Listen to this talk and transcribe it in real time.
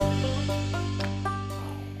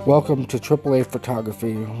Welcome to AAA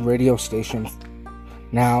Photography radio station,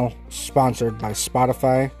 now sponsored by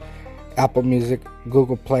Spotify, Apple Music,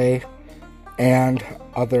 Google Play, and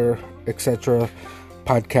other etc.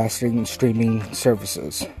 podcasting and streaming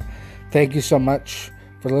services. Thank you so much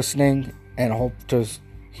for listening, and hope to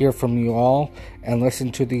hear from you all and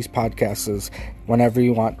listen to these podcasts whenever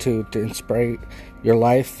you want to inspire your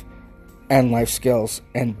life and life skills,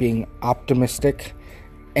 and being optimistic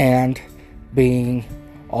and being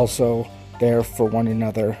also there for one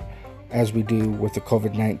another as we do with the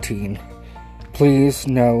COVID-19. Please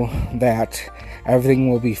know that everything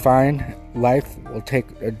will be fine. Life will take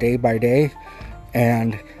a day by day,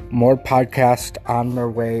 and more podcasts on their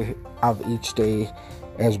way of each day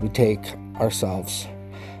as we take ourselves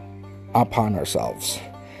upon ourselves.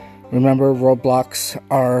 Remember, roadblocks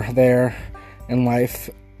are there in life,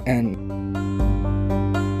 and